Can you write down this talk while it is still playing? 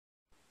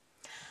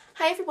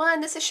Hi everyone,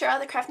 this is Cheryl,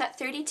 the Craft Nut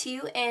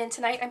 32, and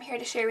tonight I'm here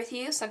to share with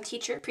you some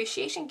teacher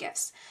appreciation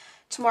gifts.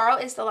 Tomorrow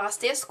is the last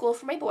day of school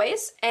for my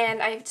boys,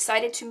 and I've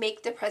decided to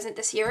make the present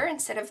this year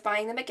instead of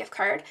buying them a gift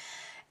card.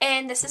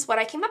 And this is what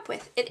I came up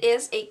with. It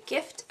is a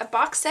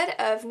box set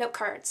of note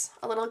cards,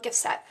 a little gift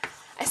set.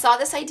 I saw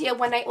this idea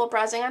one night while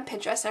browsing on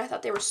Pinterest, and I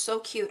thought they were so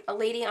cute. A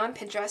lady on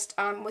Pinterest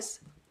was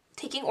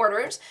taking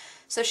orders,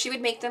 so she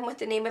would make them with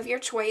the name of your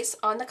choice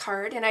on the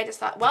card, and I just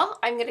thought, well,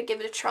 I'm going to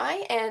give it a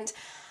try, and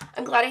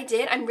I'm glad I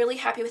did. I'm really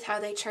happy with how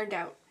they turned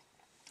out.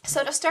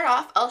 So to start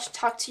off, I'll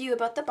talk to you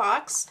about the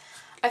box.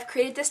 I've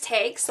created this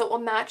tag so it will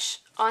match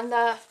on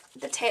the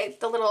tag,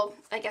 the little,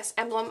 I guess,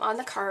 emblem on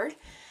the card,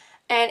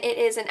 and it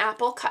is an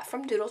apple cut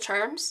from Doodle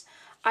Charms.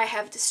 I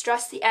have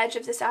distressed the edge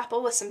of this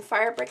apple with some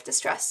Firebrick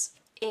Distress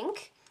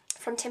ink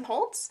from Tim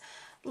Holtz,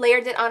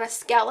 layered it on a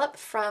scallop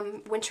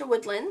from Winter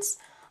Woodlands.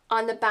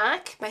 On the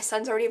back, my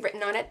son's already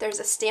written on it, there's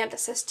a stamp that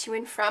says to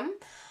and from,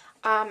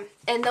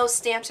 and those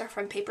stamps are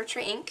from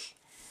Papertrey ink.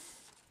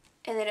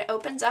 And then it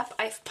opens up.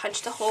 I've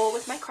punched a hole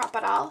with my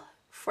Crop-A-Doll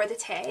for the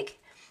tag.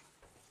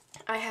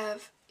 I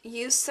have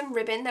used some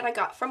ribbon that I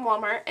got from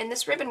Walmart, and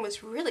this ribbon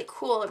was really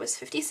cool. It was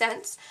 50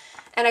 cents,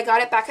 and I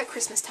got it back at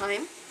Christmas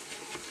time.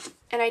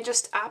 And I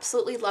just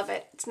absolutely love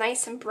it. It's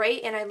nice and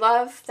bright, and I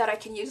love that I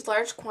can use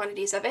large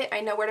quantities of it.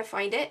 I know where to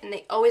find it, and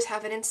they always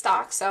have it in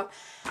stock, so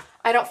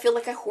I don't feel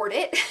like I hoard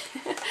it.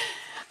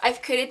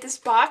 I've created this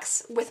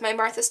box with my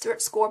Martha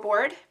Stewart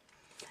scoreboard.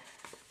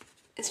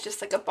 It's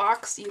just like a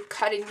box you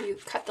cut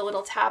the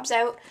little tabs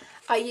out.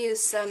 I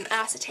use some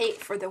acetate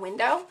for the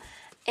window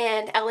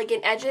and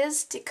elegant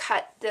edges to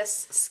cut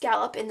this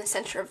scallop in the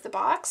center of the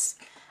box.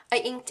 I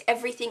inked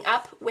everything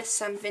up with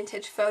some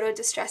vintage photo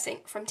distress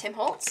ink from Tim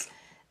Holtz,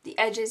 the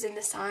edges and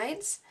the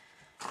sides,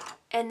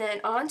 and then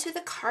onto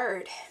the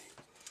card.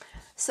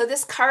 So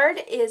this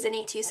card is an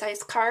A2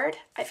 size card.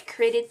 I've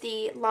created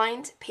the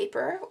lined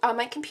paper on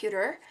my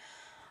computer.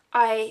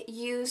 I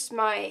used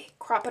my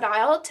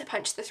Crop-A-Doll to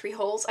punch the 3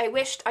 holes.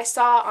 I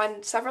saw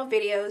on several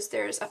videos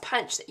there's a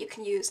punch that you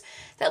can use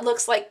that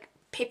looks like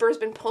paper has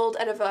been pulled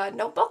out of a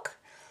notebook,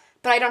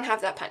 but I don't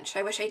have that punch.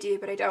 I wish I do,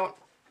 but I don't.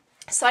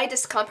 So I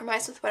just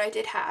compromised with what I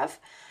did have.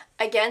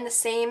 Again, the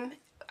same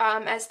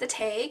as the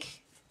tag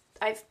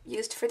I've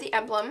used for the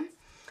emblem,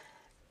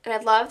 and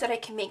I love that I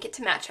can make it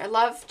to match. I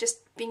love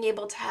just being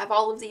able to have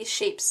all of these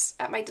shapes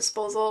at my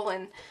disposal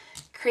and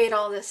create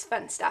all this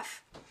fun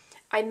stuff.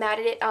 I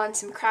matted it on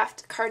some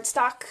craft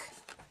cardstock.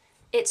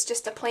 It's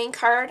just a plain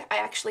card. I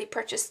actually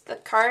purchased the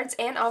cards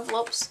and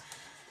envelopes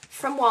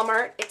from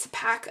Walmart. It's a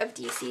pack of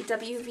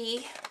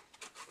DCWV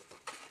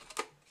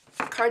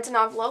cards and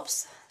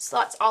envelopes, so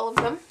that's all of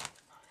them.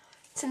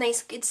 It's a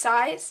nice good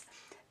size.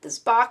 This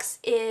box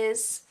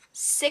is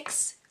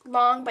 6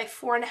 long by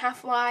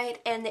 4.5 wide,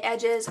 and the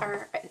edges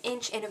are 1.25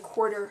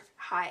 inches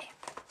high.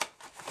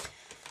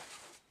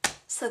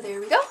 So there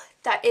we go.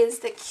 That is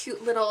the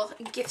cute little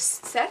gift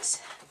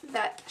set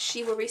that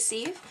she will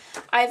receive.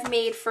 I've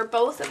made for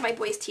both of my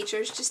boys'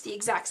 teachers just the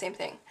exact same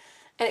thing.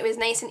 And it was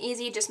nice and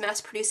easy, just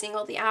mass producing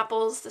all the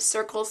apples, the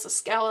circles, the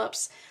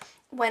scallops.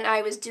 When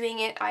I was doing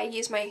it, I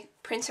used my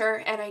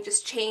printer and I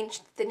just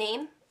changed the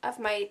name of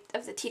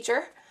the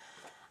teacher.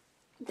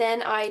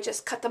 Then I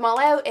just cut them all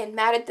out and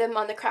matted them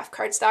on the craft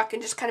cardstock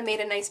and just kind of made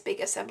a nice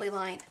big assembly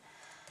line.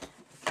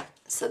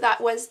 So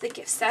that was the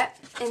gift set,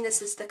 and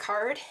this is the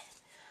card.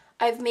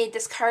 I've made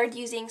this card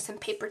using some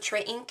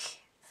Papertrey ink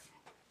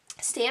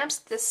stamps.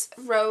 This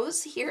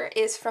rose here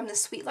is from the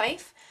Sweet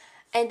Life,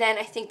 and then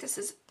I think this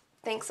is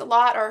Thanks a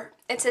Lot, or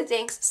it's a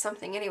Thanks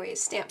something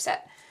anyways, stamp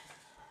set.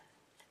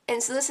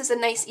 And so this is a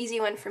nice easy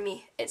one for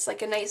me. It's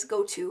like a nice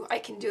go-to. I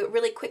can do it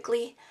really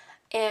quickly,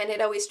 and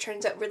it always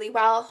turns out really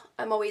well.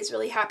 I'm always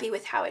really happy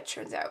with how it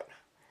turns out.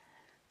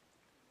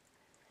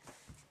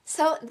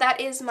 So that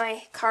is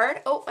my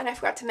card. Oh, and I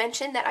forgot to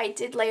mention that I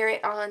did layer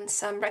it on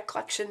some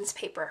Recollections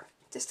paper,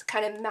 just to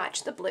kind of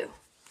match the blue.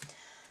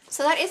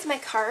 So that is my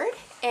card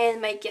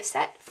and my gift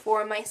set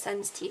for my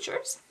son's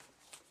teachers.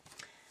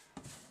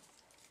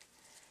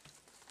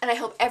 And I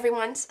hope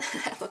everyone's,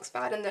 that looks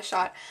bad in the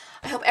shot,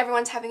 I hope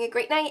everyone's having a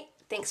great night.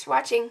 Thanks for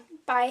watching.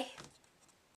 Bye.